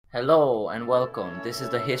Hello and welcome. This is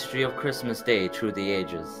the history of Christmas Day through the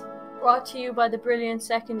ages. Brought to you by the brilliant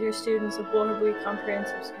second-year students of Aoidhbe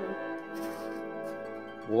Comprehensive School.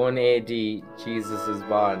 1 AD, Jesus is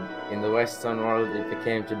born. In the Western world, it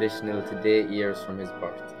became traditional to date years from his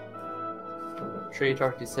birth.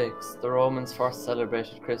 336, the Romans first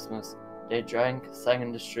celebrated Christmas. They drank, sang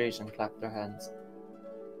in the street and clapped their hands.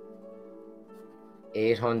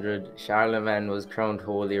 800, Charlemagne was crowned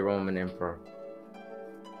Holy Roman Emperor.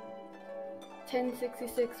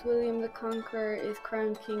 1066, William the Conqueror is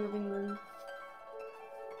crowned King of England.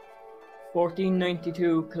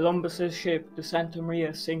 1492, Columbus's ship, the Santa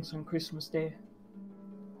Maria, sinks on Christmas Day.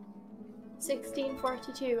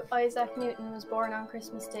 1642, Isaac Newton was born on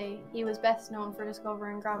Christmas Day. He was best known for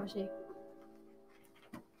discovering gravity.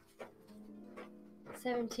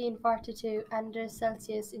 1742, Anders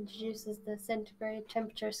Celsius introduces the centigrade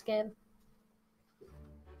temperature scale.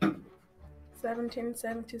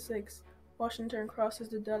 1776, Washington crosses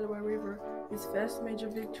the Delaware River, his first major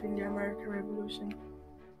victory in the American Revolution.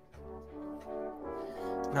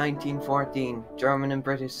 1914, German and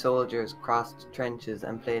British soldiers crossed trenches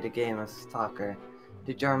and played a game of soccer.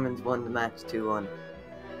 The Germans won the match 2-1.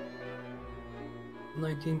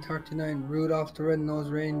 1939, Rudolph the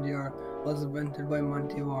Red-Nosed Reindeer was invented by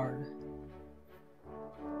Monty Ward.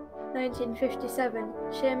 1957,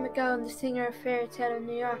 Shane MacGowan, the singer of Fairy Tale in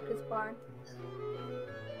New York, was born.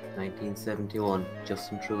 1971,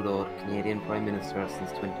 Justin Trudeau, Canadian Prime Minister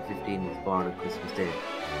since 2015, was born on Christmas Day.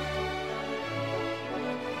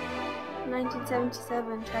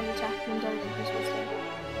 1977, Charlie Chaplin died on Christmas Day.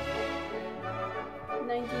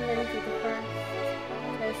 1990, the first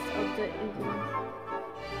test of the Aidan.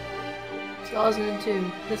 2002,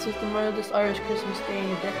 this was the mildest Irish Christmas Day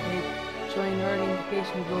in a decade, showing an early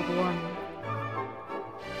indication of global warming.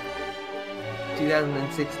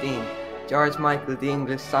 2016, George Michael, the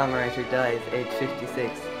English songwriter, dies aged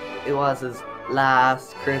 56. It was his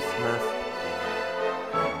last Christmas.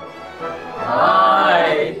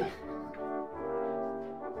 Hi!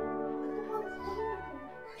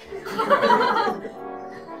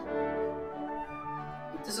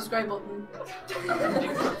 The subscribe button.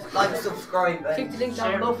 Like, subscribe, Click the link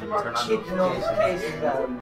down below for more. hit the notification bell.